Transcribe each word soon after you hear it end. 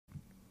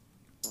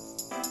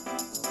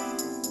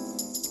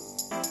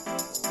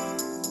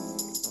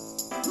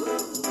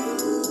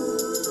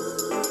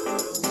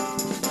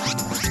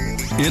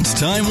It's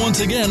time once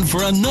again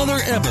for another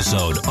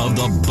episode of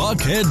the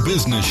Buckhead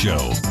Business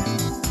Show.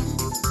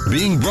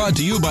 Being brought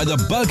to you by the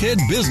Buckhead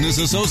Business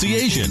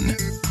Association.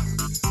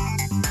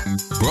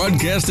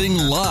 Broadcasting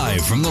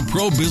live from the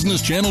Pro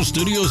Business Channel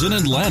studios in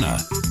Atlanta.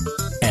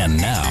 And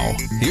now,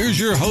 here's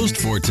your host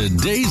for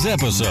today's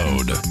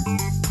episode.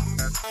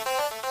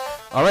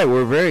 All right,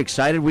 we're very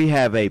excited. We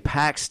have a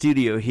packed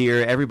studio here.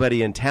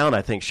 Everybody in town,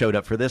 I think, showed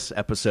up for this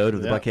episode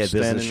of the Buckhead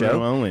Business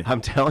Show. Only. I'm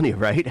telling you,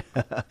 right?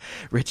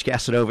 Rich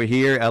Casanova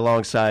here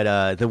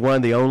alongside the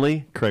one, the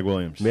only. Craig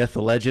Williams. Myth,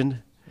 the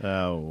legend.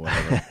 Oh,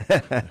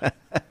 whatever.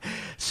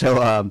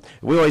 So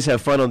we always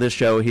have fun on this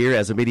show here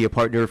as a media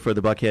partner for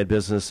the Buckhead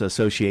Business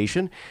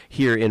Association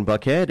here in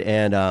Buckhead.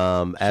 And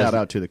shout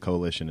out to the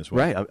coalition as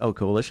well. Right. Oh,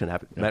 coalition.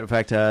 Matter of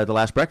fact, the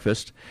last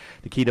breakfast,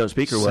 the keynote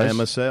speaker was Sam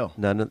Massell.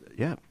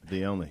 Yeah.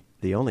 The only.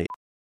 The only.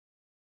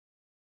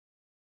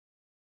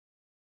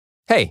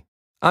 Hey,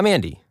 I'm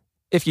Andy.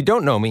 If you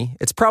don't know me,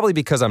 it's probably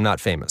because I'm not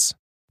famous.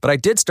 But I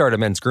did start a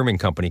men's grooming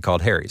company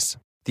called Harry's.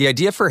 The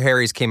idea for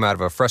Harry's came out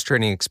of a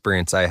frustrating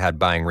experience I had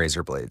buying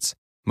razor blades.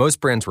 Most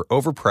brands were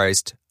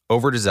overpriced,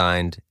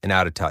 overdesigned, and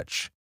out of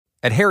touch.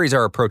 At Harry's,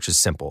 our approach is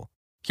simple.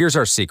 Here's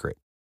our secret.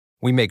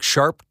 We make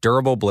sharp,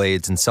 durable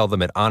blades and sell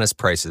them at honest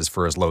prices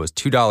for as low as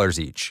 $2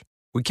 each.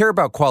 We care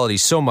about quality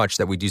so much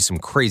that we do some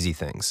crazy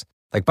things,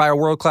 like buy a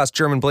world-class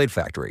German blade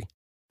factory.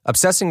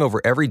 Obsessing over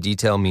every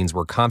detail means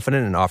we're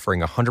confident in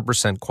offering a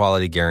 100%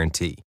 quality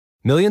guarantee.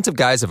 Millions of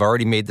guys have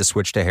already made the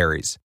switch to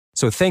Harry's,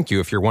 so thank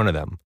you if you're one of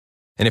them.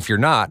 And if you're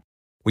not,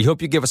 we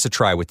hope you give us a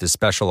try with this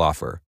special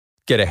offer.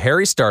 Get a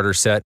Harry's starter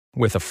set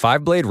with a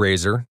 5-blade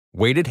razor,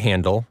 weighted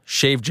handle,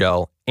 shave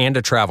gel, and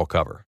a travel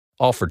cover,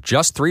 all for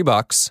just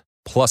 $3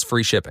 plus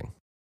free shipping.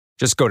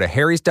 Just go to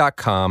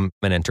harrys.com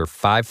and enter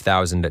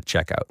 5,000 at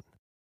checkout.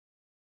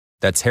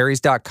 That's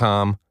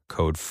harrys.com,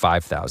 code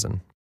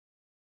 5,000.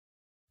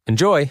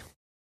 Enjoy.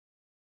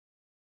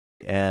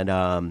 And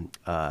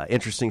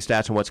interesting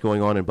stats on what's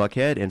going on in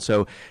Buckhead. And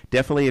so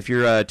definitely if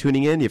you're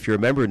tuning in, if you're a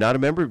member or not a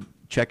member,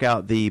 check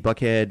out the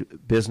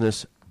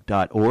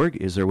buckheadbusiness.org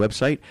is their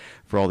website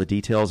for all the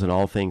details and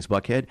all things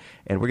Buckhead.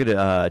 And we're going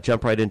to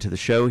jump right into the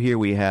show here.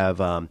 We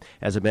have,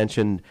 as I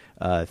mentioned,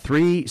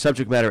 3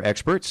 subject matter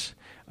experts.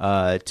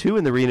 2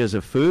 in the arenas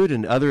of food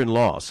and other in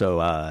law. So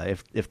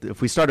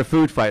if we start a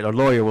food fight, our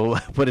lawyer will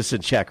put us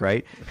in check,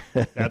 right?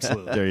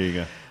 Absolutely. There you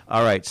go.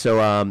 All right.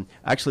 So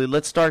actually,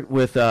 let's start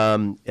with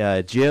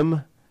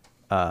Jim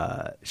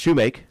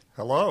Shumake.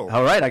 Hello.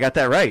 All right, I got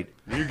that right.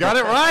 You got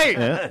it right.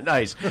 Yeah.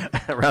 Nice.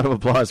 A round of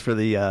applause for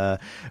the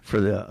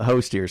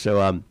host here.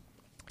 So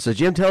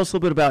Jim, tell us a little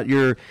bit about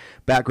your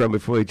background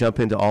before we jump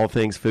into all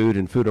things food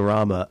and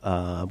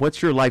Foodorama.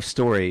 What's your life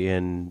story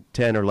in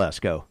 10 or less?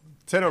 Go.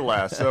 10 or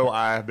less. So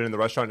I've been in the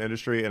restaurant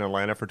industry in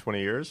Atlanta for 20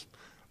 years,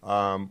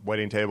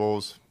 waiting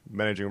tables,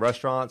 managing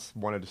restaurants,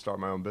 wanted to start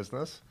my own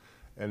business,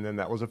 and then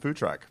that was a food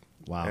truck.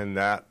 Wow. And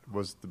that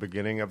was the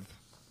beginning of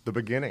the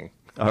beginning.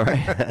 All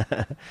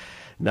right.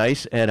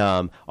 Nice.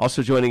 And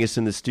also joining us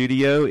in the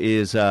studio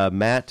is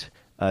Matt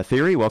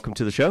Theory. Welcome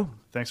to the show.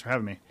 Thanks for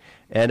having me.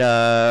 And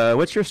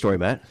what's your story,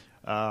 Matt?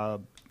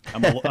 I'm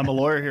a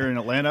lawyer here in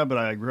Atlanta, but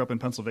I grew up in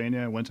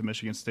Pennsylvania, went to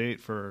Michigan State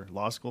for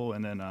law school,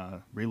 and then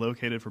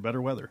relocated for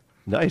better weather.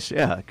 Nice,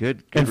 yeah,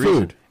 good and reason.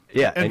 Food.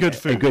 Yeah, and good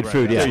food. And good right.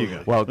 food, yeah. There you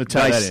go. Well,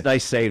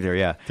 nice save there,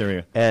 yeah. There we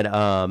go.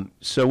 And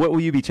so what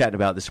will you be chatting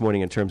about this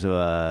morning in terms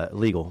of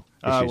legal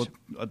issues? Well,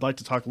 I'd like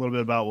to talk a little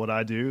bit about what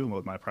I do,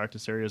 what my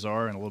practice areas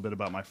are, and a little bit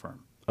about my firm.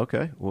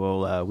 Okay,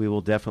 well, we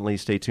will definitely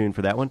stay tuned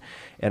for that one.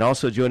 And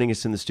also joining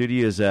us in the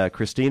studio is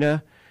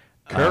Christina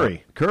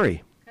Curry.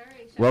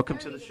 Welcome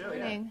to the show.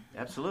 Yeah,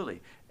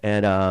 absolutely.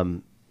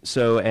 And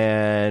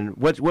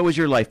what was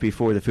your life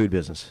before the food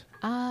business?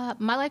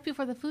 My life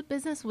before the food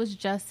business was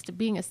just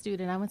being a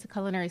student. I went to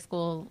culinary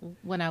school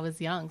when I was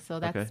young,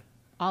 so that's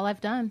all I've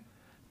done.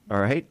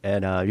 All right,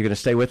 and you're going to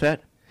stay with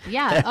that?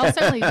 Yeah,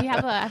 certainly. I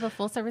have a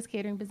full-service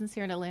catering business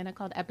here in Atlanta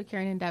called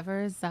Epicurean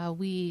Endeavors.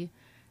 We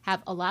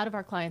have a lot of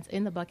our clients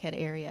in the Buckhead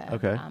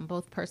area,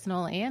 both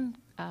personal and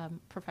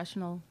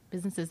professional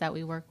businesses that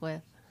we work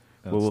with.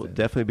 We'll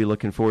definitely be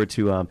looking forward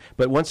to.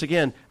 But once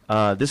again,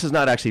 this is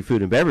not actually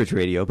food and beverage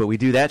radio, but we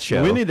do that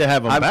show. We need to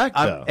have them back,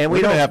 though. And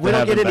we don't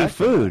get any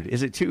food.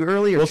 Is it too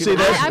early? Or too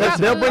late?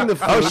 They'll bring the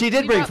food. Oh, she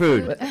did bring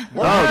food.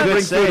 Oh,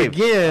 good save.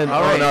 Again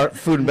on our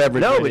food and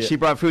beverage radio. But she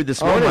brought food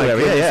this morning. Oh, my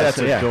goodness, that's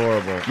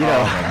adorable. You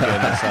know, oh, my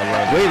goodness, I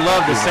love it. We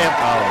love the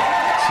sample.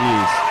 Oh,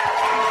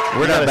 jeez.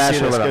 We're not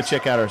bashful about it. Let's go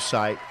check out our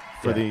site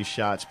for these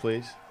shots,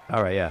 please.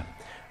 All right, yeah.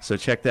 So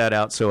check that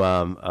out.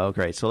 So,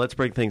 great. So let's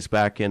bring things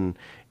back and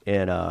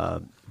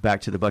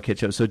back to the Buckhead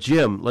Show. So,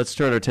 Jim, let's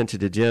turn our attention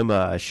to Jim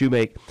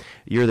Shumake.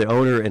 You're the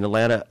owner in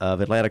Atlanta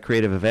of Atlanta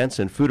Creative Events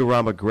and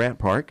Foodorama Grant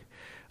Park.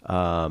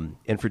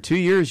 And for 2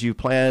 years, you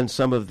planned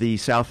some of the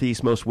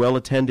Southeast's most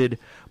well-attended,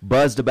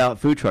 buzzed-about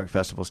food truck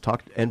festivals.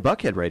 And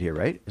Buckhead right here,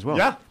 right, as well?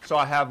 Yeah. So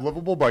I have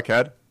Livable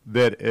Buckhead,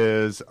 that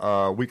is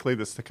weekly,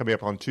 that's coming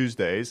up on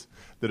Tuesdays,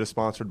 that is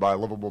sponsored by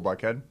Livable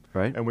Buckhead.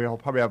 Right. And we'll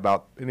probably have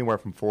about anywhere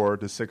from 4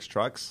 to 6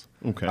 trucks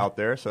out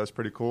there, so that's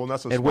pretty cool. And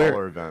that's a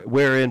smaller event.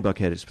 Where in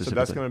Buckhead specifically? So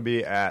that's going to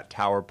be at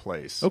Tower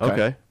Place.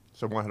 Okay.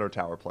 So 100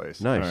 Tower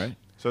Place. Nice. All right.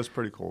 So it's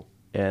pretty cool.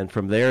 And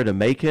from there to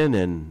Macon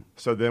and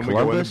So then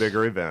Columbus? we go into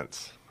bigger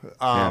events.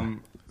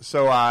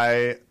 So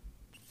I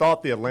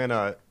thought the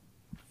Atlanta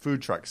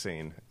food truck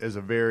scene is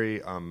a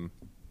very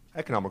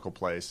economical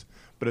place,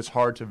 but it's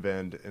hard to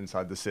vend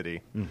inside the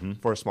city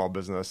for a small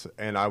business.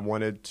 And I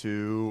wanted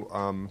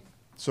to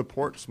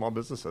support small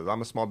businesses.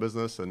 I'm a small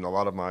business, and a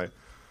lot of my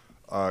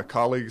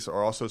colleagues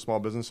are also small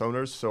business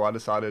owners. So I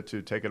decided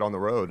to take it on the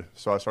road.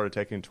 So I started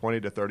taking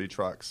 20 to 30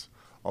 trucks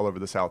all over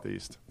the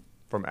Southeast,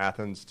 from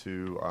Athens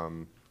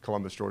to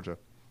Columbus, Georgia.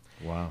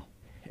 Wow.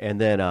 And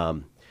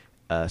then,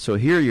 so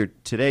here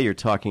today you're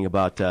talking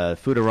about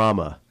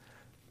Foodorama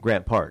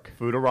Grant Park.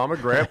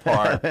 Foodorama Grant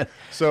Park.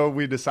 So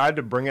we decided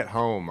to bring it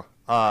home.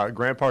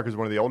 Grant Park is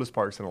one of the oldest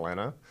parks in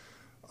Atlanta.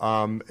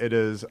 It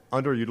is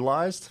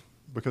underutilized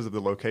because of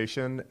the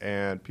location,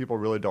 and people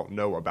really don't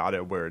know about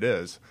it, where it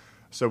is.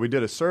 So we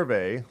did a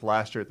survey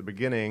last year at the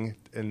beginning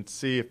and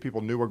see if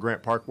people knew where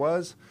Grant Park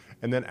was,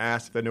 and then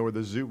asked if they know where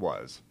the zoo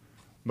was.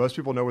 Most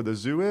people know where the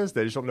zoo is.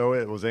 They just don't know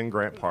it was in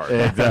Grant Park.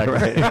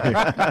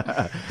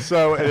 Exactly.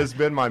 So it has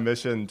been my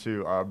mission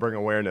to bring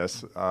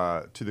awareness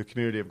to the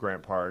community of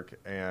Grant Park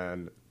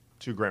and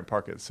to Grant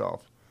Park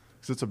itself,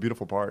 because it's a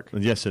beautiful park.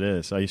 Yes, it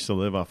is. I used to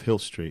live off Hill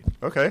Street.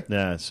 Okay.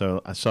 Yeah,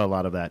 so I saw a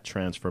lot of that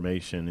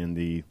transformation in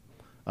the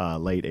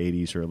late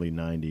 80s, early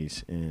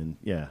 90s. And,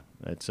 yeah,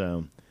 it's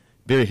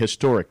very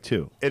historic,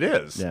 too. It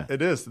is. Yeah.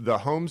 It is. The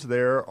homes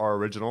there are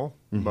original,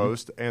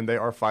 most, and they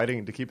are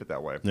fighting to keep it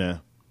that way. Yeah.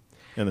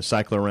 And the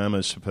cyclorama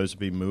is supposed to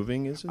be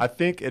moving, is it? I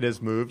think it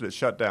is moved. It's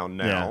shut down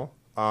now.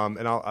 Yeah.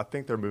 And I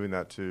think they're moving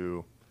that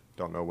to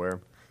don't know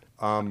where.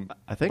 I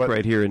think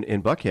right here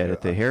in Buckhead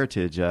at the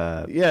Heritage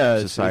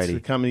Society.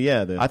 It's coming,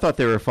 I thought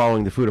they were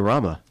following the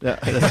Foodorama,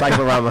 the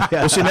cyclorama.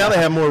 Well, see, now they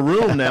have more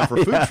room now for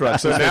food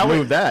trucks, so now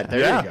move that.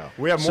 There you go.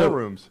 We have more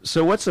rooms.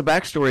 So what's the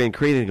backstory in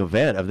creating an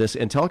event of this?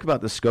 And talk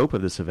about the scope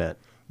of this event.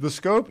 The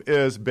scope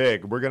is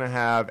big. We're going to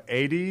have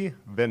 80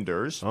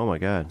 vendors. Oh, my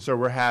God. So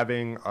we're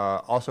having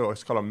also,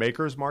 it's called a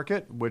Maker's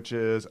Market, which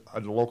is a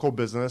local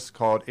business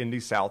called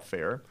Indie South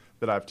Fair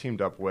that I've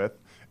teamed up with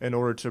in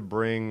order to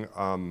bring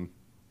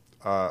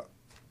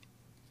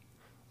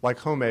like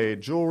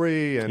homemade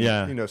jewelry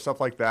and stuff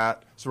like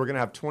that. So we're going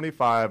to have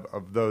 25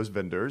 of those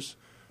vendors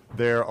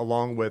there,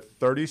 along with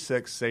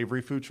 36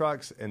 savory food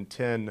trucks and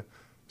 10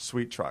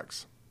 sweet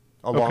trucks,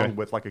 along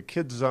with like a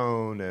kids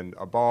zone and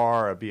a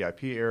bar, a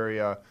VIP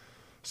area.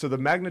 So the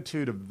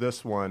magnitude of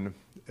this one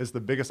is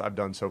the biggest I've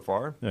done so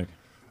far. Okay.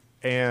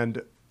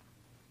 And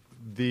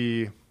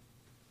the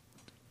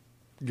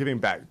giving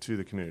back to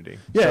the community.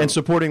 Yeah, and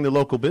supporting the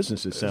local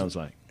businesses, sounds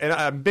like. And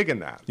I'm big in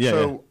that. Yeah,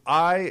 so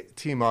I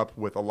team up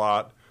with a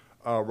lot.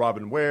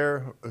 Robin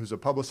Ware, who's a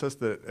publicist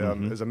that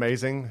is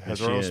amazing, has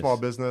her own small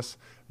business.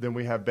 Then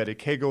we have Betty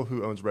Cagle,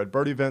 who owns Red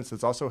Bird Events,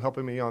 that's also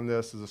helping me on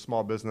this as a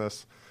small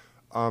business.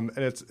 And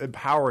it's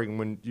empowering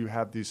when you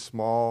have these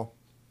small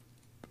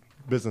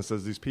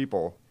businesses, these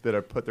people that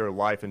have put their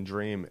life and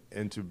dream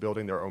into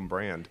building their own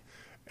brand.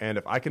 And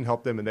if I can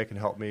help them and they can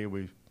help me,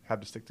 we have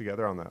to stick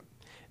together on that.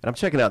 And I'm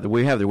checking out,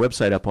 we have their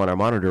website up on our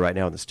monitor right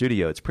now in the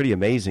studio. It's pretty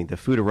amazing, the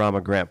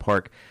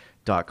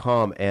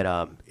FoodoramaGrantPark.com.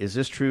 And is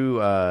this true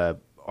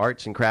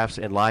arts and crafts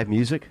and live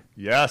music?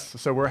 Yes.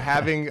 So we're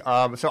having,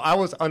 so I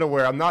was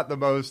unaware. I'm not the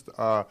most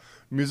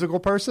musical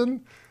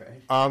person.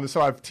 Okay.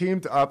 So I've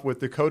teamed up with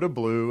Dakota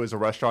Blue as a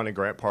restaurant in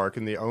Grant Park,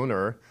 and the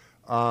owner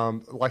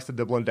likes to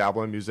dibble and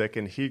dabble in music,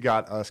 and he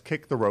got us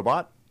Kick the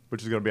Robot,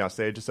 which is going to be on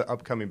stage. It's an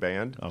upcoming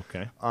band.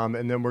 Okay.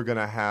 And then we're going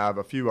to have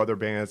a few other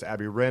bands.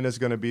 Abby Wren is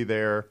going to be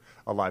there.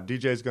 A live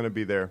DJ is going to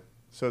be there.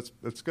 So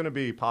it's going to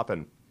be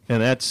popping.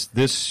 And that's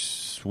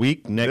this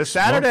week, this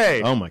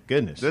Saturday. Month? Oh, my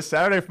goodness. This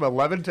Saturday from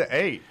 11 to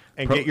 8.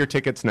 And get your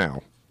tickets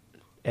now.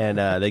 And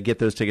they get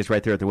those tickets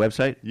right there at the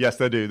website? Yes,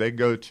 they do. They can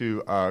go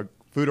to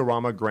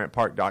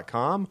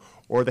FoodoramaGrantPark.com,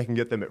 or they can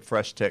get them at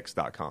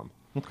FreshTix.com.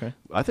 Okay.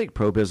 I think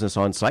Pro Business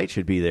on site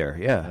should be there.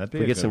 Yeah. That'd be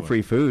we get some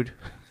free food.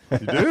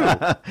 You do.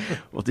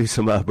 We'll do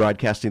some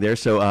broadcasting there.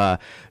 So,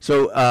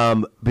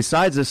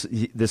 besides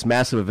this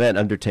massive event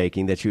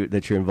undertaking that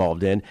you're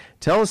involved in,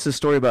 tell us the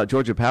story about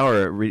Georgia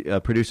Power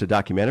produced a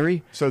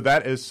documentary. So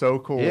that is so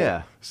cool.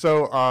 Yeah.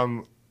 So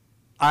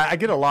I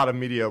get a lot of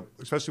media,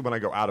 especially when I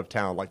go out of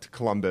town, like to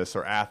Columbus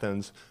or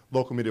Athens.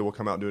 Local media will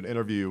come out and do an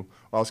interview.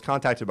 I was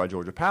contacted by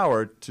Georgia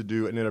Power to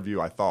do an interview,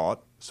 I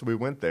thought. So we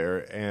went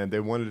there, and they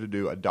wanted to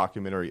do a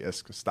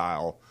documentary-esque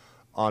style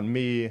on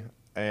me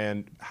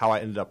and how I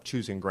ended up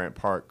choosing Grant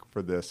Park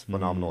for this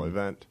phenomenal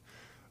event.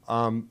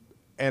 And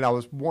I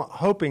was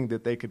hoping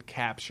that they could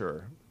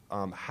capture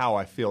how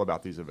I feel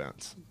about these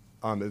events.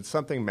 It's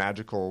something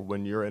magical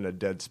when you're in a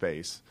dead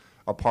space,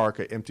 a park,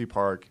 an empty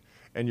park,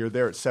 and you're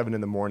there at 7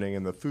 in the morning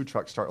and the food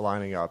trucks start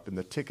lining up and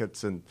the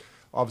tickets, and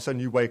all of a sudden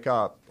you wake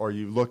up or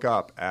you look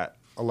up at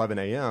 11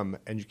 a.m.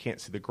 and you can't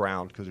see the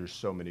ground because there's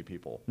so many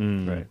people.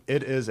 Right.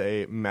 It is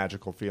a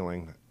magical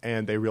feeling,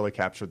 and they really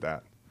captured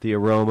that. The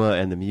aroma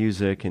and the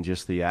music and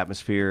just the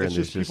atmosphere. It's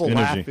and just there's people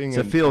just laughing. It's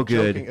a and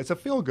feel-good. joking. It's a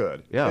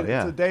feel-good. Yeah,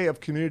 It's a day of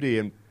community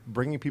and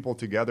bringing people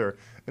together.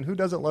 And who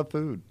doesn't love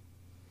food?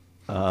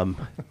 No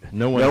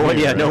No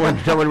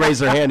one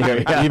raised their hand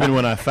here. Yeah. Even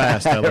when I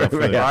fast, I love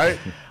food. Right?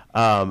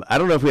 I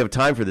don't know if we have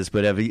time for this,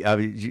 but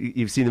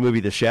you've seen the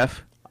movie The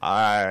Chef?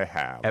 I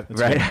have.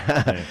 Right?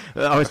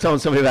 I was telling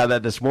somebody about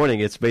that this morning.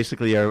 It's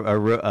basically a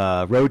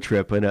road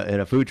trip in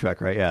a food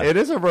truck, right? Yeah. It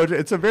is a road trip.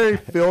 It's a very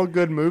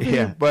feel-good movie,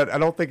 Yeah. but I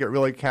don't think it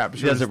really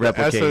captures doesn't the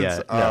replicate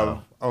essence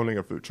of owning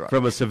a food truck.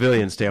 From a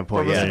civilian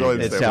standpoint, From a yeah.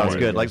 civilian It standpoint.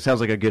 sounds good. Sounds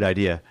like a good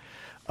idea.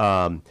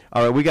 All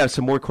right, we got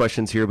some more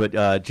questions here,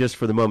 but just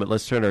for the moment,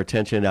 let's turn our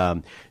attention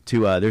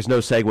to. There's no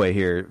segue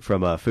here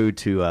from food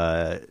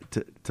to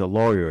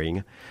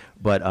lawyering,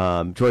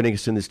 but joining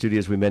us in the studio,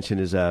 as we mentioned,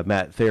 is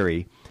Matt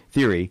Theory,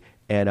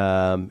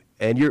 and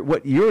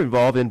you're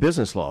involved in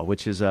business law,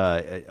 which is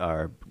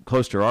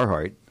close to our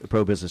heart, the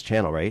Pro Business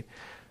Channel, right?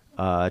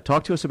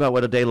 Talk to us about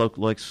what a day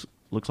looks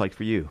like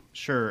for you.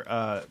 Sure.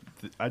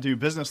 I do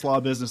business law,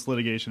 business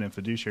litigation, and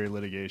fiduciary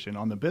litigation.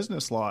 On the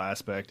business law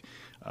aspect,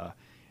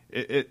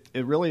 it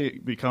really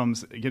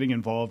becomes getting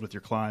involved with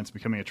your clients,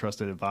 becoming a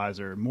trusted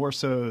advisor, more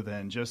so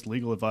than just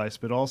legal advice,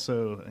 but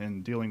also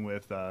in dealing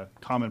with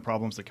common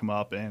problems that come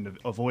up and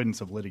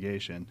avoidance of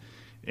litigation.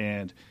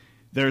 And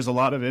there's a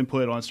lot of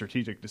input on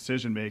strategic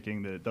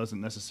decision-making that doesn't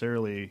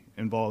necessarily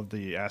involve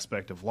the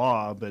aspect of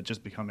law, but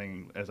just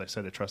becoming, as I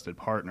said, a trusted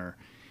partner.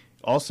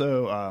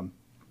 Also,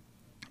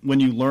 when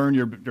you learn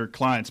your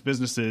clients'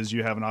 businesses,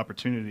 you have an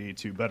opportunity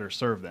to better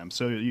serve them.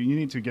 So you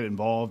need to get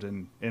involved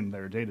in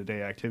their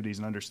day-to-day activities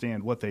and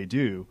understand what they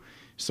do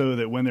so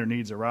that when their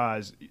needs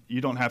arise, you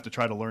don't have to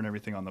try to learn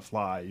everything on the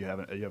fly. You have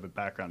a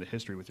background, a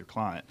history with your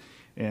client.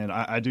 And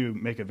I do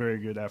make a very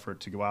good effort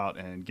to go out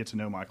and get to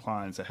know my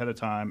clients ahead of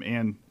time,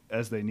 and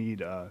as they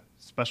need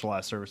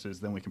specialized services,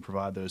 then we can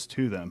provide those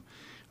to them.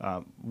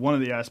 One of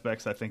the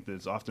aspects I think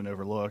that's often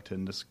overlooked,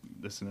 and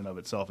this in and of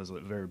itself is a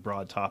very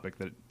broad topic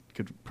that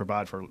could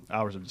provide for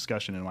hours of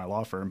discussion in my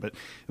law firm, but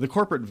the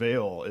corporate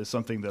veil is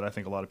something that I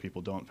think a lot of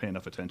people don't pay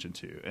enough attention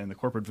to. And the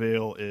corporate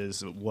veil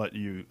is what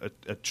you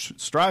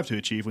strive to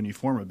achieve when you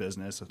form a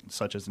business,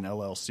 such as an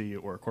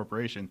LLC or a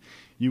corporation.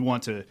 You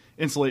want to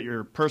insulate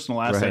your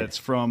personal assets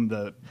from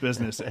the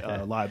business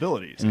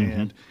liabilities. Mm-hmm.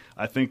 And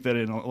I think that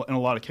in a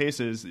lot of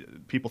cases,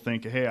 people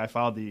think, hey, I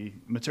filed the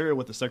material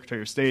with the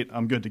Secretary of State,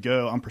 I'm good to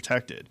go, I'm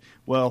protected.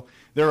 Well,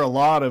 there are a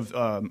lot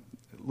of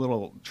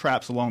little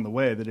traps along the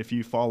way that if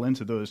you fall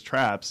into those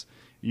traps,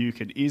 you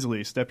could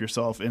easily step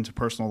yourself into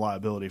personal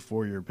liability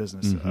for your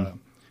business,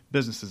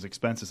 business's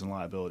expenses and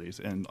liabilities.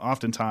 And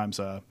oftentimes,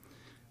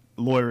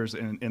 lawyers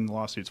in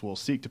lawsuits will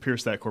seek to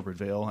pierce that corporate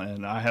veil,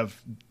 and I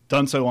have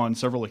done so on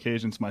several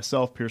occasions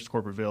myself, pierced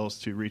corporate veils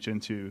to reach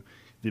into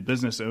the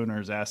business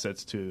owner's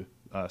assets to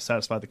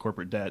satisfy the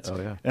corporate debts. Oh,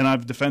 yeah. And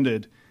I've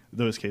defended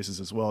those cases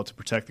as well to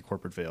protect the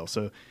corporate veil.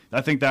 So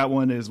I think that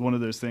one is one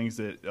of those things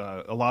that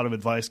a lot of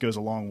advice goes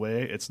a long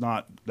way. It's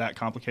not that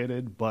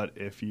complicated, but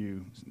if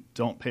you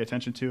don't pay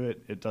attention to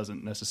it, it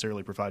doesn't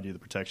necessarily provide you the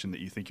protection that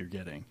you think you're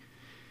getting.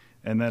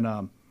 And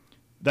then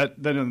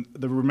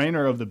the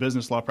remainder of the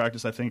business law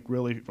practice, I think,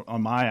 really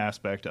on my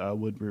aspect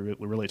would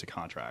relate to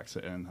contracts.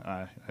 And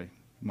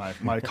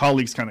my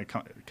colleagues kind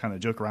of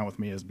joke around with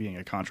me as being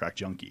a contract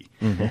junkie.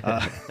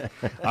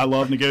 Mm-hmm. I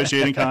love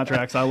negotiating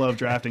contracts. I love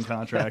drafting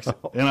contracts,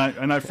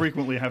 and I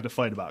frequently have to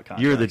fight about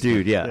contracts. You're the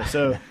dude, yeah.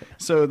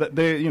 So that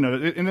they,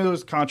 and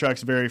those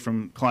contracts vary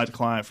from client to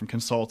client, from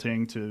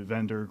consulting to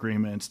vendor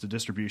agreements to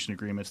distribution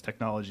agreements,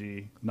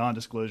 technology,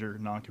 non-disclosure,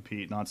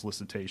 non-compete,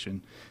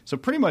 non-solicitation. So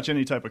pretty much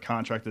any type of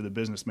contract that a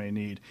business may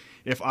need.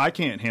 If I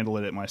can't handle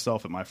it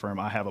myself at my firm,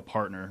 I have a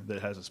partner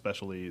that has a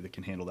specialty that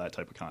can handle that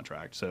type of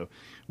contract. So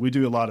we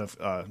do a lot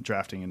of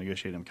drafting and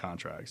negotiating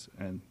contracts.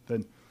 And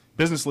then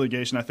business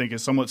litigation, I think,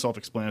 is somewhat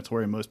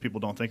self-explanatory. Most people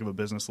don't think of a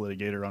business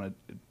litigator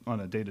on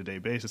a day-to-day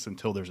basis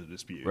until there's a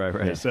dispute.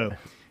 Right. So,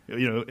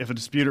 if a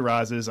dispute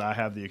arises, I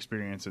have the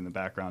experience and the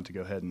background to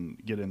go ahead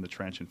and get in the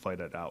trench and fight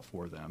it out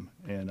for them.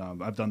 And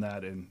I've done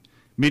that in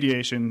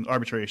mediation,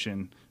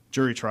 arbitration,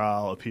 jury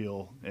trial,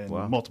 appeal in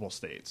multiple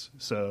states.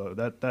 So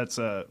that's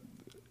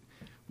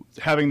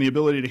having the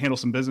ability to handle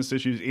some business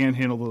issues and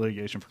handle the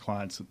litigation for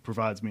clients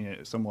provides me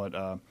a somewhat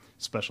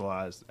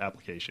specialized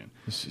application.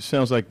 It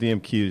sounds like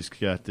DMQ's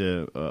got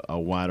a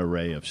wide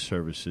array of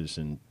services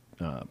and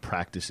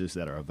practices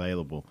that are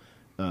available.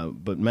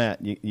 But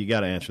Matt, you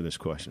got to answer this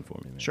question for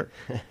me, man. Sure.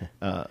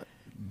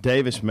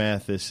 Davis,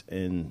 Matthews,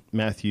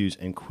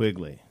 and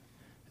Quigley.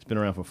 It's been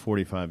around for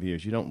 45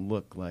 years. You don't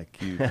look like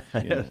you.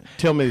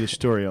 Tell me the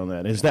story on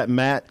that. Is that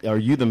Matt? Are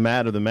you the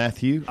Matt or the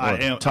Matthew? I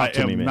am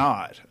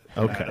not.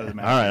 Okay. All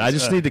right. I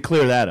just need to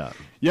clear that up.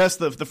 Yes,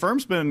 the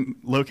firm's been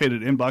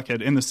located in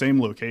Buckhead in the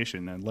same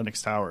location in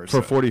Lenox Towers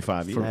for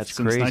 45 years. That's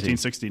since crazy.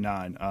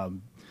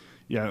 1969.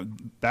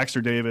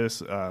 Baxter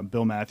Davis,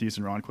 Bill Matthews,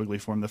 and Ron Quigley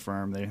formed the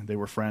firm. They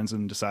were friends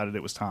and decided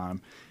it was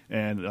time.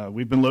 And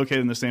we've been located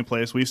in the same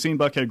place. We've seen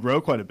Buckhead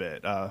grow quite a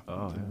bit.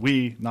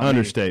 We, not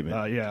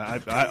Understatement. me.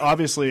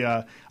 Obviously,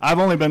 I've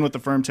only been with the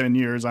firm 10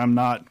 years. I'm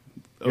not.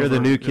 You're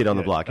the new kid on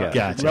the block.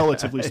 Gotcha.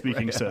 Relatively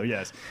speaking, so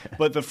yes.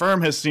 But the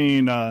firm has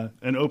seen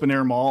an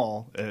open-air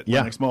mall at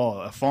Lenox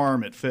Mall, a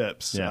farm at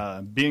Phipps,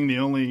 being the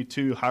only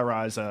two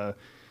high-rise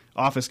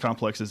office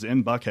complexes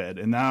in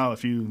Buckhead. And now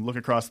if you look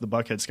across the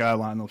Buckhead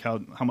skyline, look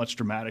how much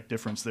dramatic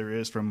difference there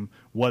is from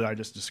what I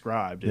just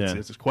described.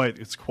 It's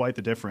quite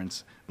the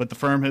difference. But the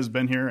firm has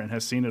been here and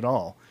has seen it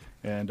all.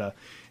 And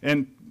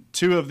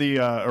two of the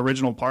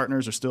original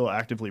partners are still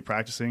actively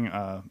practicing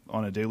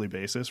on a daily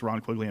basis.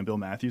 Ron Quigley and Bill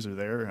Matthews are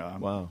there,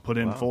 put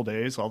in full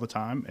days all the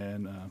time.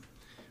 And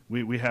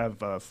we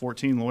have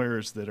 14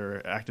 lawyers that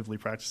are actively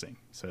practicing.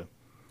 So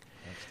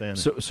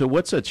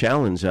what's a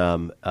challenge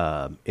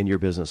in your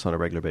business on a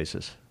regular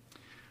basis?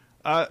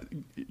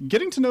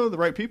 Getting to know the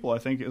right people, I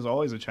think, is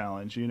always a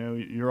challenge.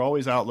 You're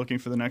always out looking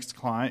for the next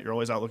client. You're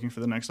always out looking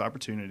for the next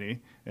opportunity,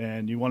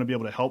 and you want to be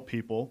able to help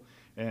people.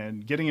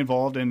 And getting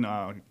involved in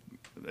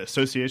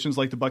associations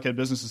like the Buckhead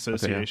Business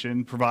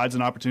Association provides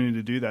an opportunity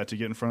to do that, to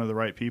get in front of the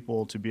right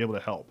people, to be able to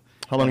help.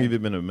 How long have you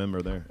been a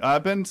member there?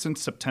 I've been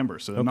since September,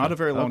 so not a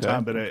very long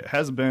time, but it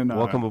has been.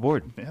 Welcome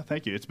aboard. Yeah,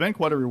 thank you. It's been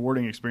quite a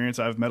rewarding experience.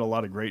 I've met a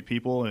lot of great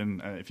people,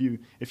 and if you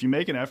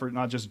make an effort,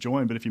 not just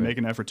join, but if you make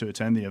an effort to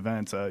attend the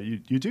events, you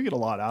do get a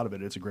lot out of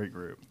it. It's a great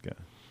group. Okay.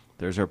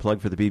 There's our plug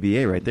for the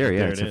BBA right there.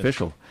 Yeah, it's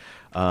official.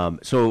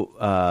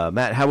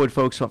 Matt, how would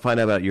folks find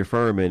out about your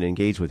firm and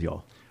engage with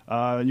y'all?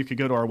 You could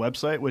go to our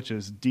website, which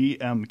is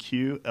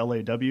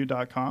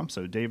dmqlaw.com,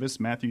 so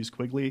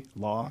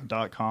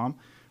davismatthewsquigleylaw.com,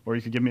 or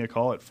you could give me a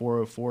call at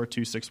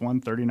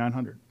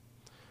 404-261-3900.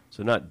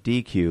 So not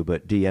DQ,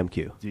 but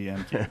DMQ.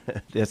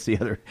 DMQ. That's the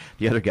other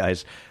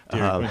guys.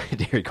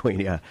 Dairy Queen,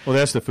 yeah. Well,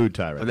 that's the food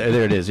tie right there.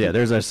 There it is, yeah.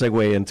 There's our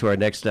segue into our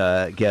next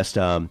guest.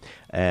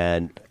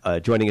 And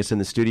joining us in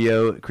the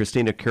studio,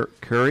 Christina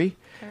Curry.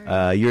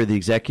 You're the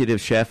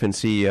executive chef and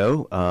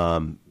CEO.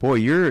 Boy,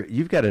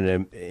 you've got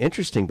an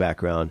interesting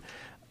background.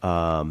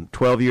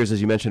 12 years,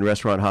 as you mentioned,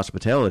 restaurant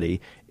hospitality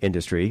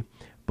industry.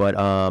 But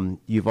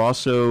you've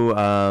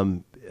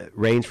also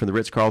ranged from the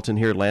Ritz-Carlton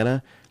here in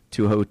Atlanta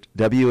to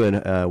W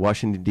in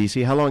Washington,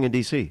 D.C. How long in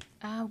D.C.?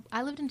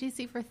 I lived in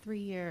D.C. for 3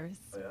 years.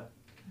 Oh, yeah.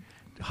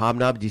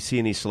 Hobnob, do you see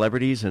any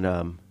celebrities?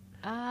 And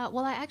well,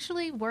 I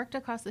actually worked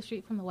across the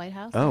street from the White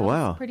House. Oh,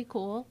 wow. Was pretty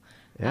cool.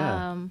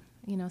 Yeah.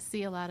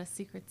 See a lot of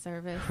Secret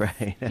Service.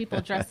 Right. People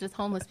dressed as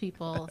homeless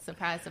people.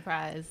 Surprise,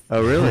 surprise.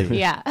 Oh, really?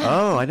 Yeah.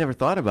 Oh, I never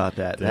thought about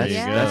that. That's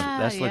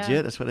Yeah.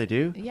 legit. That's what they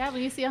do? Yeah,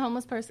 when you see a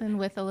homeless person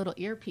with a little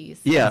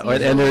earpiece. Yeah,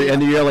 and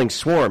they're yelling,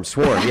 swarm.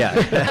 Yeah,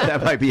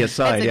 that might be a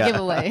sign. That's a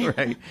giveaway.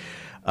 Right.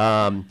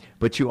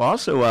 But you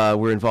also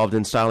were involved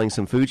in styling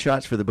some food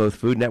shots for the both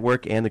Food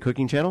Network and the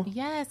Cooking Channel?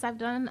 Yes, I've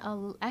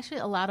done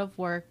actually a lot of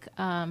work.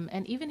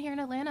 And even here in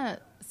Atlanta,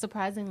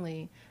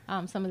 surprisingly,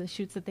 some of the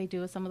shoots that they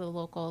do with some of the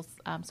locals,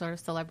 sort of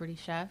celebrity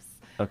chefs.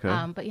 Okay.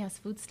 But yes,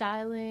 food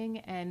styling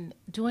and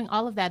doing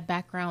all of that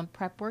background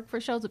prep work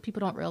for shows that people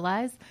don't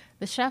realize.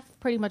 The chef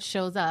pretty much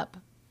shows up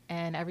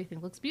and everything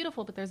looks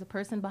beautiful, but there's a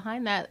person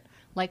behind that,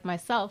 like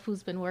myself,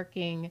 who's been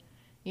working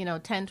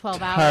 10,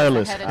 12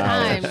 hours ahead of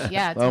time.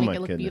 Yeah, to make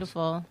it look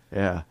beautiful.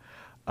 Yeah.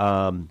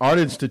 Art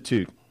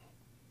Institute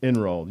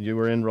enrolled. You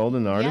were enrolled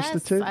in the Art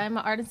Institute? Yes, I'm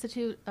an Art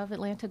Institute of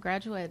Atlanta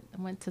graduate.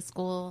 I went to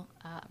school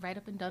right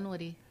up in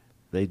Dunwoody.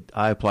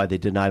 I applied. They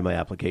denied my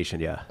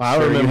application, yeah. I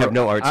remember, you have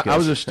no art skills. I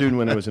was a student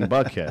when it was in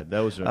Buckhead. That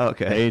was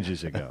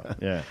ages ago.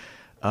 Yeah.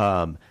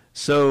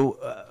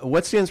 So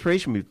what's the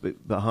inspiration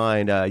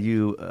behind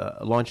you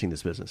launching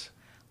this business?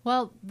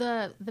 Well,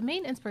 the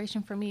main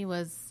inspiration for me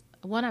was,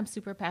 one, I'm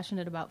super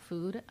passionate about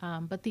food,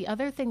 but the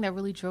other thing that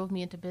really drove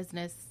me into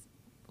business,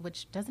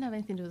 which doesn't have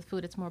anything to do with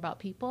food, it's more about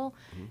people,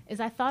 is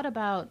I thought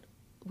about,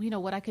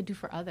 what I could do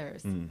for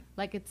others.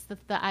 Like it's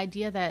the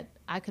idea that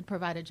I could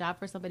provide a job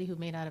for somebody who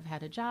may not have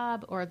had a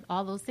job, or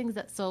all those things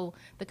so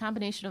the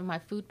combination of my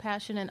food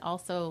passion and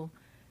also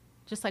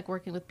just like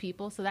working with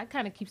people. So that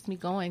kind of keeps me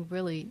going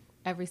really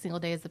every single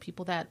day, is the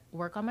people that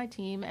work on my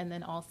team, and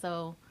then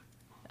also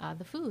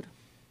the food.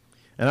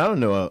 And I don't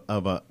know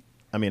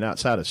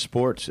outside of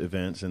sports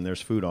events, and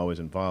there's food always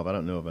involved, I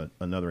don't know of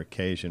another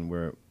occasion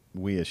where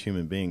we as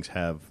human beings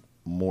have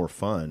more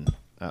fun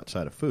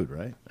outside of food,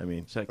 right? I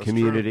mean, it's that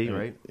community,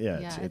 right?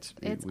 Yeah, it's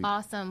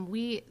awesome.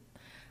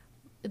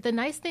 The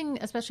nice thing,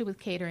 especially with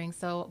catering,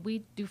 so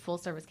we do full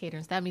service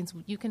catering. So that means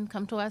you can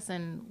come to us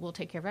and we'll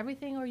take care of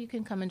everything, or you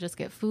can come and just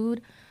get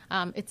food.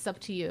 It's up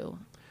to you.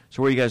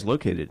 So where are you guys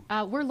located?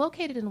 We're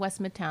located in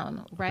West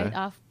Midtown, right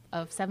off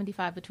of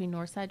 75 between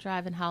Northside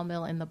Drive and Howell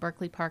Mill in the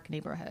Berkeley Park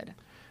neighborhood.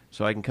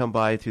 So I can come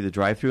by through the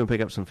drive-thru and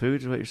pick up some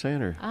food, is what you're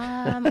saying? Or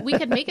we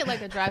could make it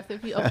like a drive-thru.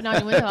 If you open on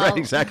your window, right,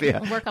 exactly.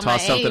 Yeah. Work on Toss my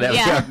something aim.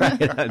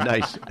 out. Yeah.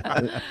 Nice.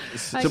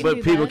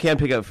 But people can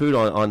pick up food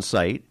on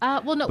site.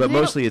 Well, no, but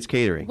mostly it's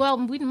catering.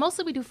 Well, we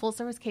do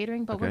full-service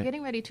catering, but we're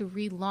getting ready to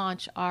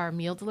relaunch our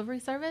meal delivery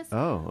service,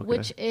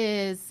 which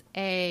is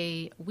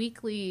a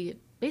weekly,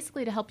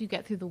 basically to help you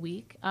get through the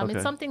week.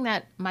 It's something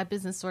that my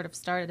business sort of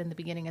started in the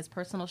beginning as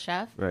personal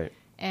chef. Right.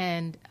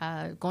 And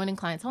going in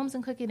clients' homes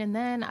and cooking. And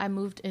then I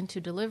moved into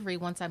delivery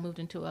once I moved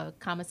into a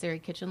commissary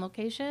kitchen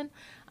location.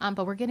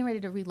 But we're getting ready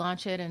to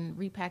relaunch it and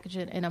repackage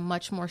it in a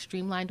much more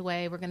streamlined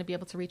way. We're going to be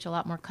able to reach a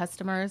lot more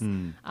customers.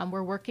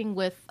 We're working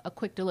with a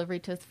quick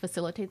delivery to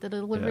facilitate the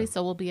delivery,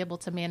 so we'll be able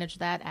to manage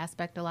that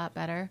aspect a lot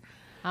better.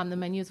 The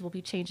menus will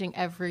be changing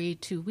every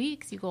 2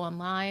 weeks. You go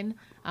online,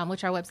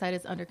 which our website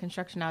is under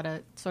construction now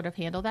to sort of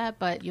handle that.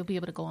 But you'll be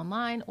able to go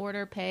online,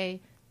 order,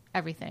 pay,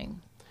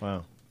 everything.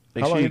 Wow.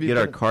 Make sure you get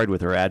our card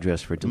with our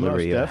address for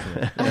delivery. Most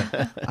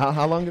definitely.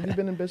 How long have you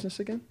been in business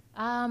again?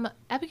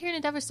 Epicurean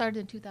Endeavor started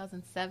in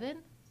 2007,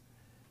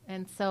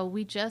 and so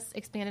we just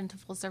expanded into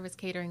full-service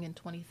catering in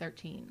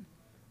 2013.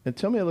 And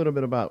tell me a little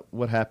bit about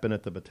what happened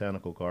at the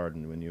Botanical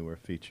Garden when you were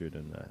featured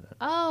in that.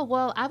 Oh,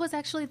 well, I was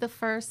actually the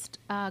first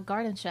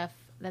garden chef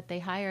that they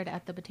hired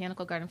at the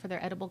Botanical Garden for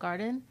their edible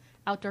garden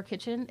outdoor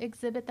kitchen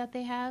exhibit that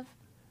they have.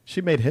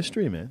 She made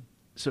history, man.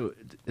 So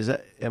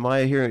am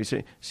I hearing?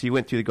 So you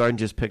went through the garden,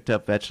 just picked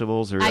up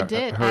vegetables or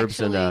herbs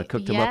and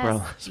cooked them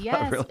up?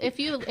 Yes. Really? If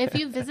you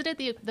visited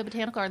the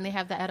Botanical Garden, they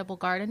have the edible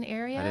garden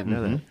area. I didn't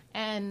know that.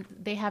 And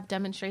they have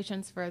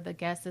demonstrations for the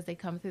guests as they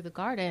come through the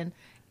garden.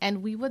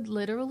 And we would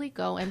literally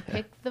go and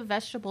pick the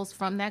vegetables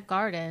from that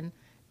garden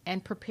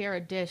and prepare a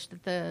dish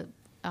that the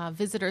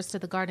visitors to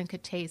the garden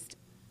could taste.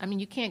 I mean,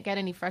 you can't get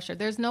any fresher.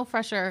 There's no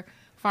fresher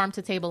farm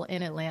to table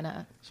in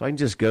Atlanta. So I can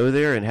just go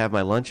there and have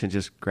my lunch and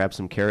just grab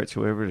some carrots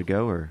or whatever to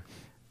go, or?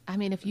 I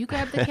mean, if you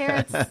grab the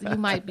carrots, you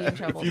might be in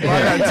trouble. If you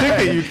buy that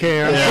ticket, you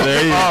can. Yeah,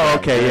 there you go.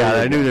 Okay, yeah,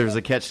 I knew there was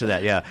a catch to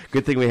that. Yeah,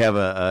 good thing we have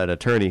an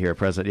attorney here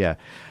present. Yeah.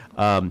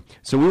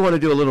 So we want to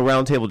do a little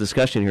roundtable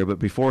discussion here, but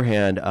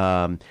beforehand,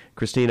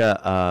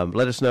 Christina,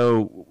 let us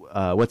know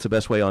what's the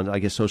best way on, I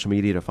guess, social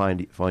media to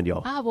find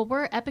y'all. Well,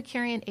 we're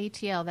Epicurean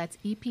ATL. That's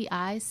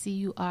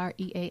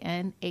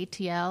EPICUREAN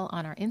ATL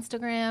on our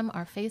Instagram,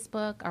 our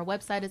Facebook. Our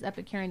website is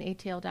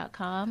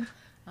epicureanatl.com.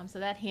 So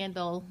that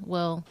handle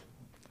will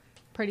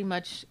pretty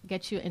much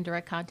get you in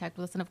direct contact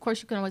with us. And, of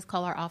course, you can always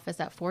call our office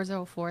at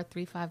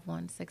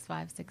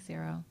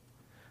 404-351-6560.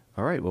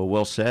 All right.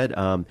 Well said.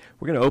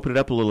 We're going to open it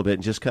up a little bit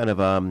and just kind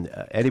of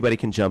anybody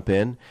can jump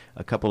in.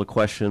 A couple of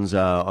questions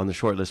on the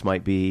short list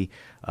might be,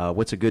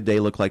 what's a good day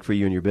look like for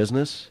you and your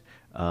business?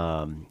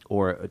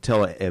 Or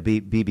tell a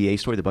BBA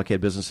story, the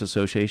Buckhead Business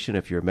Association,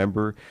 if you're a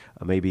member,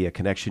 maybe a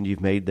connection you've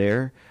made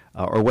there,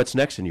 or what's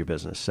next in your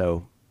business.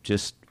 So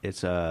just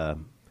it's a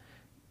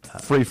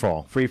free for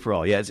all. Free for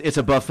all. Yeah, it's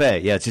a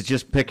buffet. Yeah, it's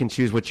just pick and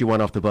choose what you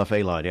want off the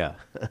buffet line. Yeah.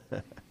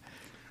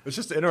 It's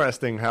just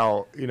interesting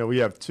how we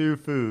have two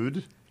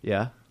food.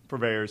 Yeah.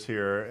 Purveyors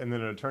here, and then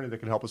an attorney that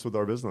can help us with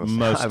our business.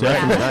 Most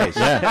definitely. Nice.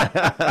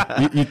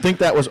 Yeah. you think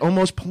that was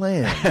almost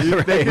planned.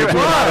 You think it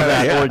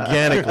was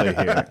organically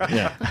here.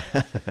 Yeah.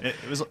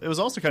 It was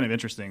also kind of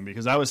interesting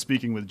because I was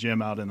speaking with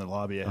Jim out in the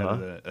lobby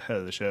ahead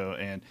of the show,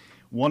 and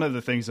one of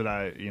the things that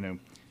I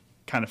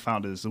kind of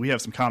found is that we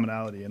have some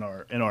commonality in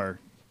our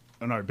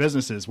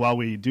businesses. While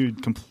we do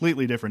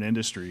completely different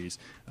industries,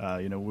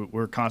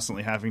 we're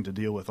constantly having to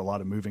deal with a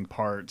lot of moving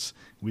parts.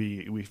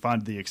 We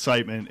find the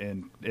excitement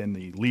in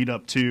the lead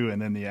up to,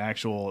 and then the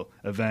actual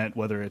event,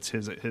 whether it's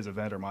his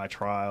event or my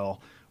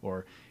trial,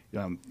 or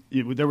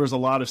there was a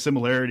lot of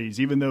similarities.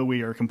 Even though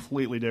we are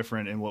completely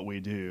different in what we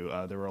do,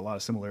 there were a lot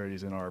of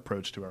similarities in our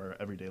approach to our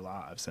everyday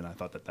lives, and I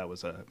thought that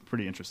was a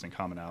pretty interesting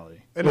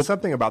commonality. And it's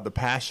something about the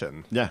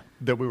passion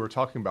that we were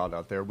talking about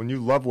out there. When you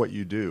love what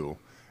you do,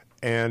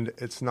 and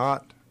it's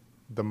not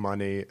the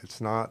money, it's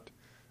not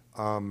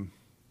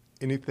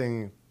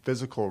anything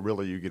physical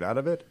really you get out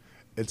of it.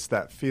 It's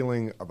that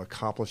feeling of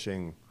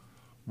accomplishing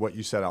what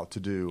you set out to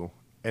do,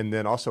 and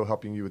then also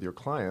helping you with your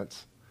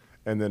clients.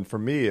 And then for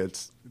me,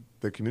 it's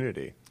the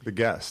community, the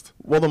guest.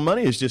 Well, the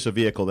money is just a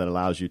vehicle that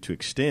allows you to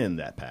extend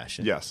that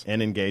passion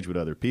and engage with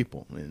other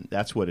people. And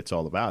that's what it's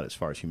all about as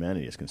far as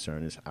humanity is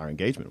concerned, is our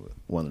engagement with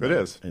one another.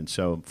 It is. And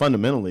so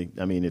fundamentally,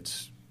 I mean,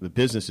 the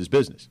business is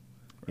business.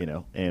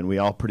 And we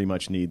all pretty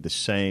much need the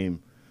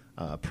same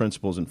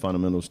principles and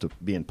fundamentals to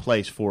be in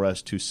place for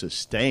us to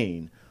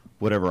sustain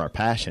whatever our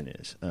passion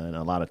is. And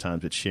a lot of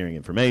times it's sharing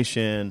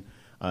information.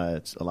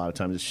 A lot of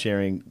times it's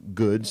sharing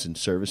goods and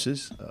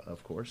services,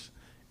 of course.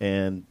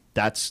 And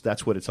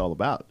that's what it's all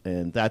about.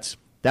 And that's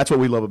what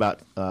we love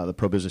about the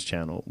Pro Business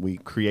Channel. We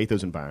create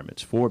those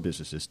environments for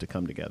businesses to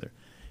come together.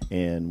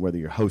 And whether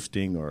you're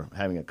hosting or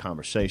having a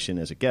conversation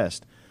as a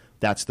guest,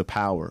 that's the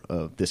power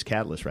of this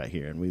catalyst right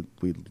here. And we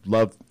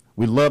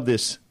love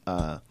this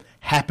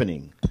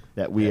happening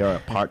that we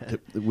are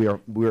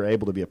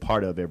able to be a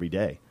part of every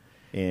day.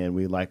 And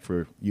we'd like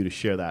for you to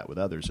share that with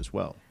others as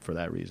well for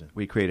that reason.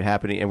 We create a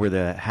happening, and we're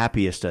the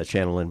happiest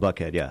channel in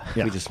Buckhead. Yeah,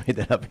 Yeah. We just made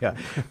that up.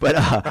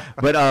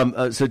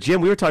 Yeah, so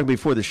Jim, we were talking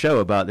before the show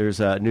about there's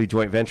a new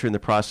joint venture in the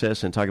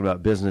process and talking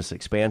about business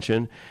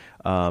expansion.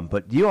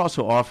 But you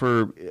also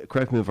offer,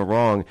 correct me if I'm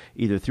wrong,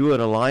 either through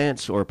an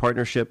alliance or a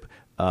partnership,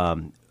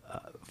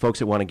 folks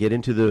that want to get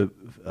into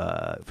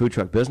the food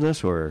truck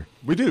business, or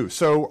we do.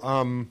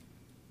 So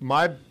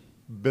my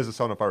business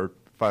owner,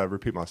 if I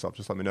repeat myself,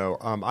 just let me know.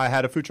 I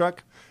had a food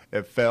truck.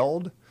 It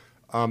failed.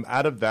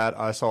 Out of that,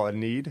 I saw a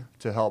need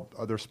to help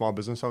other small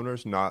business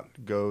owners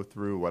not go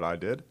through what I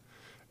did.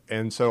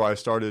 And so I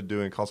started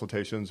doing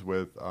consultations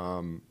with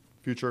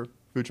future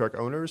food truck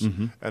owners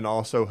and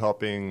also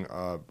helping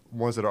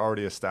ones that are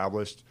already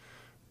established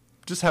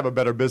just have a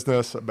better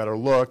business, a better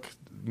look,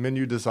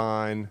 menu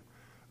design,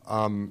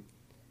 and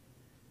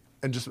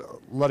just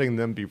letting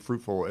them be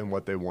fruitful in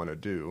what they want to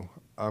do.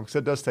 Because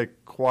it does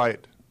take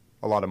quite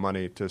a lot of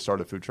money to start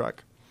a food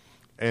truck,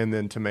 and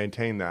then to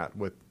maintain that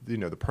with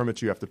the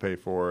permits you have to pay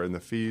for and the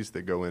fees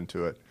that go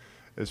into it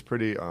is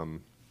pretty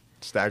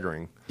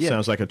staggering. Yeah.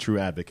 Sounds like a true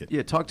advocate.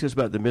 Yeah, talk to us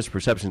about the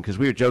misperception, because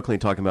we were jokingly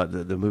talking about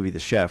the movie The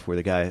Chef, where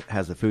the guy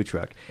has the food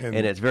truck, and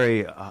it's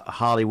very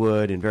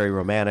Hollywood and very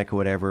romantic or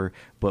whatever,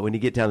 but when you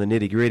get down to the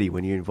nitty-gritty,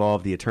 when you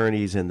involve the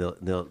attorneys and the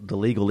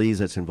legalese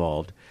that's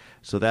involved,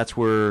 so that's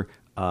where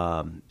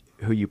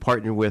who you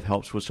partner with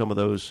helps with some of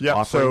those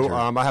offerings? So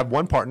I have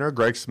one partner,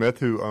 Greg Smith,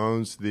 who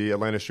owns the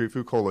Atlanta Street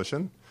Food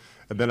Coalition.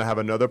 And then I have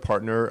another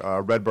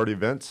partner, Redbird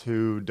Events,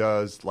 who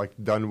does like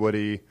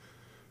Dunwoody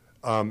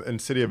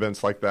and city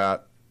events like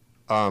that.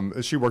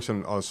 She works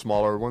on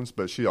smaller ones,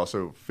 but she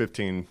also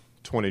 15,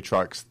 20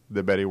 trucks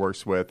that Betty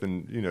works with.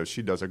 And,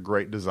 she does a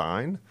great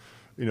design.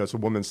 It's a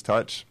woman's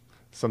touch.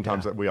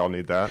 Sometimes we all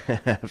need that.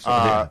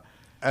 Absolutely.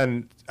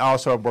 And I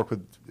also have worked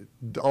with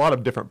a lot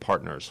of different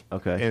partners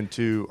and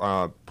to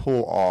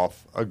pull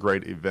off a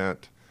great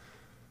event.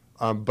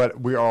 But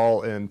we're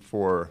all in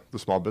for the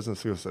small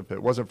businesses. If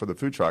it wasn't for the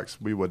food trucks,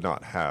 we would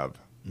not have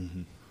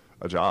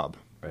a job.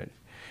 Right.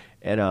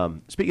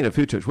 And speaking of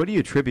food trucks, what do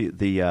you attribute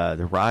the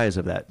rise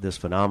of this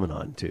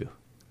phenomenon to?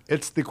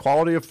 It's the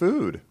quality of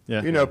food.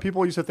 Yeah.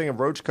 People used to think of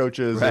roach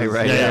coaches.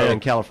 Right. In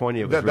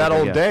California. It was that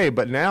old day.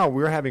 But now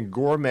we're having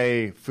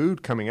gourmet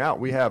food coming out.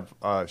 We have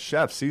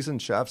chefs,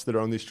 seasoned chefs that are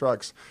on these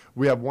trucks.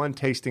 We have one,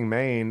 Tasting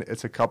Maine.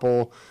 It's a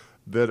couple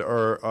that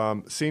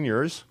are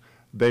seniors.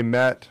 They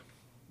met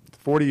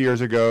 40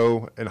 years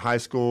ago in high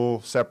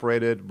school,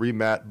 separated,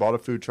 re-met, bought a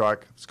food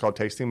truck. It's called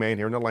Tasting Maine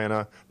here in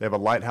Atlanta. They have a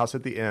lighthouse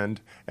at the end,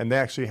 and they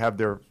actually have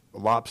their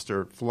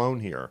lobster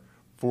flown here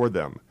for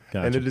them.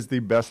 Gotcha. And it is the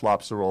best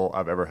lobster roll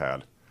I've ever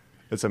had.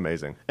 It's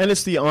amazing. And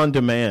it's the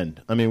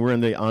on-demand. I mean, we're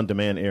in the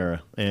on-demand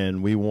era,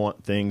 and we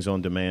want things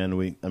on demand.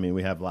 We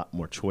have a lot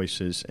more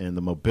choices, and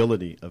the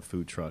mobility of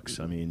food trucks.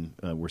 I mean,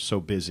 we're so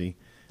busy.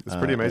 It's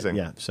pretty amazing.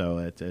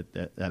 So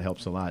that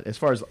helps a lot. As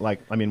far as,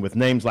 with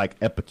names like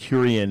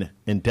Epicurean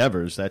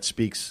Endeavors, that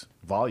speaks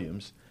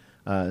volumes.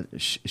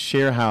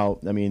 Share how,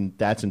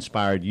 that's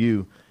inspired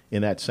you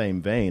in that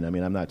same vein.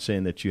 I'm not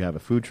saying that you have a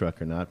food truck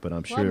or not, but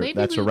I'm sure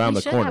that's around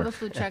the corner. We should have a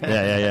food truck.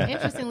 Yeah.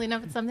 Interestingly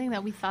enough, it's something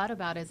that we thought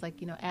about is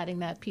adding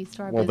that piece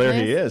to our business. Well, there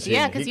he is.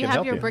 Yeah, because you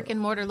have your brick and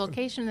mortar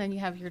location, then you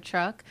have your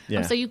truck.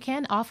 Yeah. So you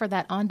can offer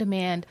that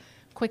on-demand,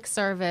 quick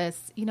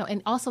service,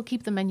 and also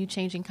keep the menu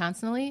changing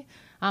constantly.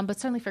 But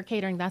certainly for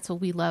catering, that's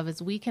what we love,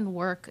 is we can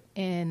work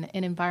in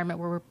an environment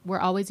where we're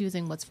always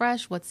using what's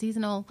fresh, what's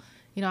seasonal.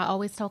 I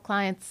always tell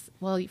clients,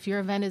 well, if your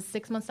event is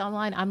 6 months down the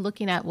line, I'm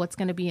looking at what's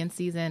going to be in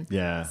season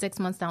 6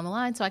 months down the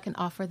line, so I can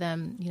offer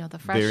them, the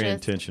freshest. Very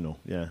intentional,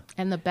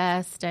 and the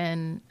best,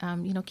 and,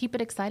 keep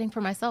it exciting for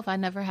myself. I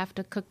never have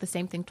to cook the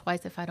same thing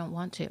twice if I don't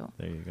want to.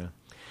 There you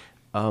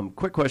go.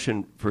 Quick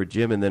question for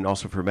Jim and then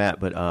also for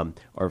Matt, but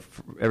or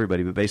for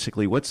everybody. But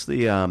basically, what's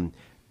the on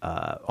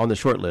the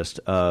short list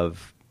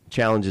of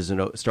challenges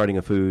in starting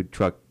a food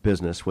truck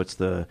business? What's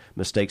the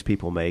mistakes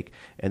people make?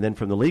 And then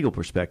from the legal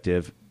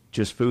perspective,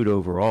 just food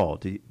overall.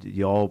 Do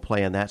you all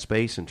play in that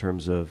space in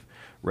terms of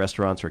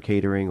restaurants or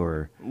catering,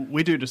 or?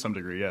 We do to some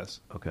degree,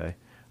 yes. Okay,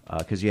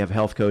 because you have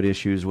health code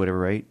issues, whatever,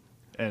 right?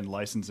 And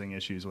licensing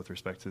issues with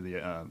respect to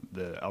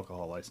the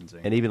alcohol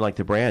licensing. And even like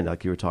the brand,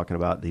 like you were talking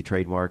about, the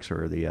trademarks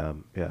or the,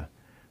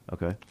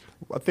 Okay.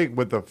 I think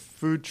with the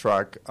food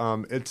truck,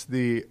 it's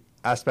the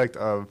aspect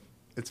of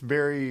it's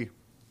very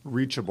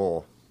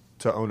reachable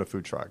to own a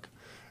food truck.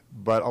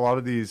 But a lot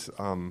of these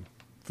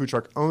food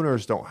truck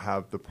owners don't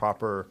have the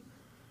proper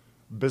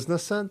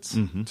business sense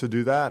to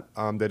do that.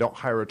 They don't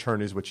hire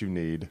attorneys, which you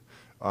need.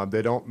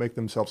 They don't make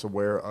themselves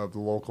aware of the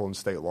local and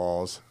state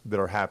laws that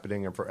are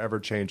happening and forever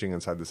changing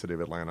inside the city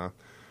of Atlanta.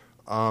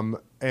 And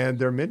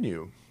their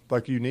menu.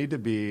 Like, you need to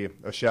be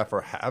a chef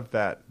or have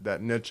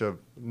that niche of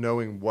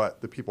knowing what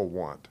the people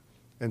want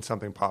in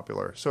something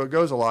popular. So it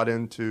goes a lot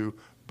into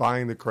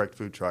buying the correct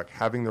food truck,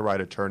 having the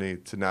right attorney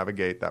to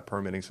navigate that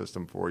permitting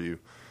system for you,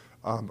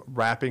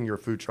 wrapping your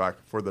food truck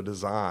for the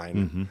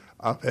design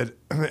of it,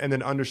 and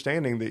then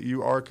understanding that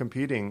you are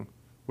competing.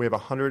 We have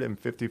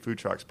 150 food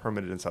trucks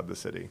permitted inside the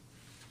city.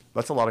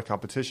 That's a lot of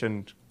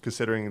competition,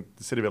 considering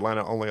the city of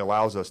Atlanta only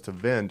allows us to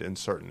vend in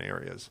certain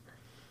areas.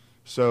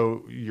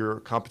 So your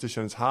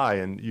competition is high,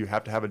 and you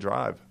have to have a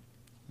drive.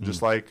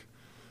 Just like,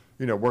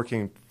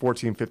 working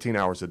 14, 15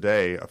 hours a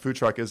day, a food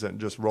truck isn't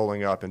just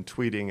rolling up and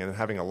tweeting and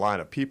having a line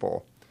of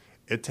people.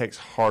 It takes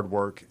hard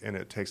work, and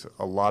it takes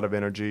a lot of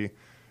energy.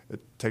 It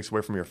takes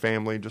away from your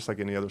family, just like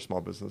any other small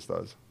business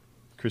does.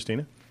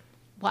 Christina?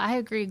 Well, I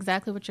agree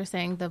exactly what you're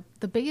saying.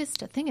 The biggest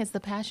thing is the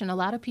passion. A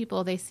lot of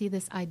people, they see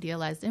this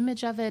idealized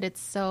image of it. It's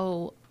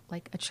so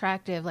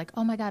attractive,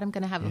 oh my God, I'm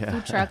going to have a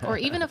food truck, or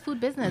even a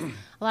food business.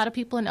 A lot of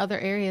people in other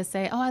areas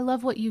say, oh, I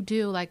love what you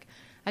do.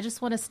 I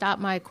just want to stop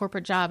my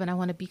corporate job and I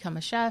want to become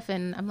a chef.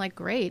 And I'm like,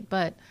 great,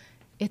 but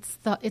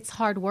it's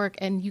hard work,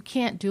 and you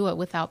can't do it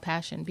without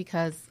passion,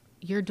 because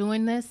you're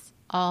doing this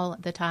all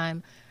the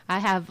time. I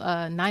have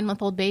a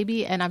 9-month-old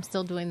baby, and I'm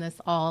still doing this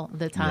all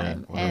the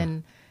time. Yeah, wow.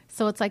 And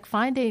so it's like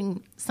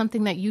finding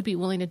something that you'd be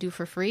willing to do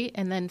for free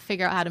and then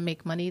figure out how to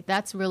make money.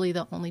 That's really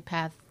the only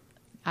path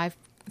I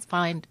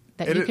find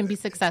that you can be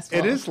successful.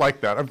 It is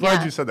like that. I'm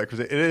glad you said that, because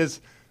it is.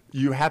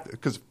 You have to,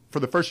 because for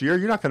the first year,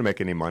 you're not going to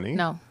make any money.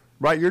 No.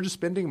 Right? You're just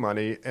spending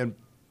money, and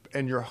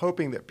you're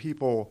hoping that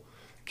people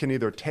can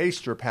either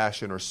taste your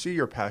passion or see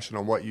your passion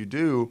on what you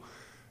do,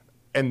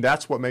 and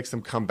that's what makes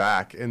them come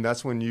back. And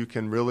that's when you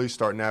can really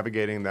start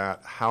navigating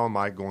that. How am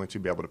I going to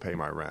be able to pay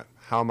my rent?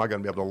 How am I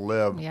going to be able to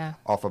live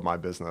off of my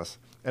business?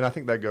 And I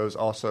think that goes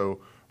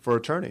also for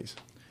attorneys.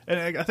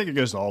 And I think it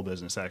goes to all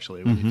business,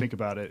 actually. When you think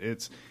about it,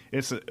 it's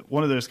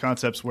one of those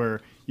concepts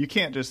where you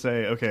can't just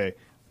say, okay,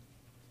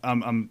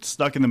 I'm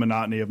stuck in the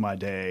monotony of my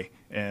day,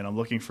 and I'm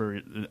looking for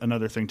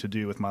another thing to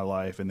do with my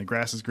life, and the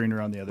grass is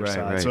greener on the other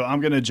side. Right. So I'm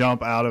going to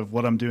jump out of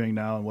what I'm doing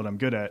now and what I'm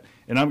good at,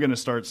 and I'm going to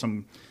start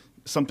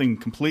something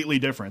completely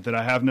different that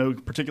I have no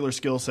particular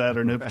skill set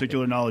or no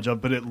particular knowledge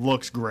of, but it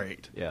looks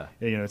great. Yeah.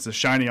 It's a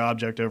shiny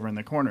object over in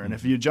the corner. And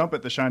if you jump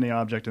at the shiny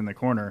object in the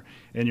corner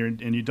and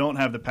you don't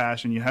have the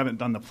passion, you haven't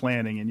done the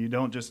planning, and you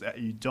don't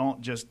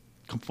just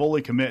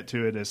fully commit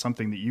to it as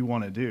something that you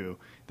want to do,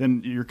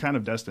 then you're kind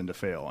of destined to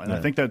fail. And I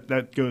think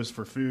that goes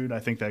for food. I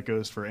think that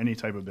goes for any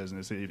type of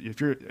business.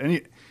 If you're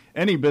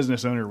any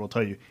business owner will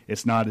tell you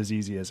it's not as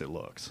easy as it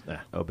looks.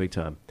 Oh, big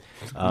time.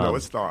 No,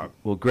 it's not.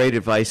 Well, great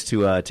advice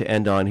to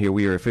end on here.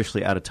 We are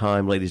officially out of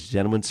time, ladies and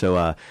gentlemen. So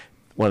I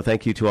want to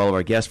thank you to all of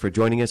our guests for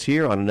joining us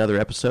here on another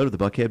episode of the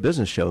Buckhead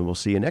Business Show, and we'll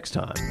see you next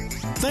time.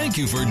 Thank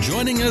you for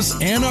joining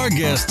us and our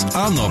guests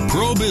on the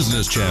Pro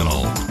Business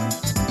Channel.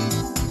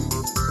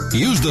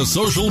 Use the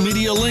social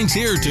media links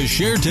here to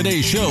share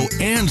today's show,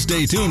 and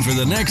stay tuned for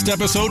the next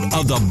episode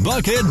of the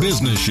Buckhead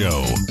Business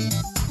Show.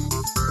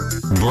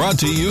 Brought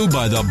to you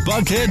by the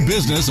Buckhead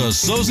Business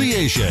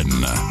Association.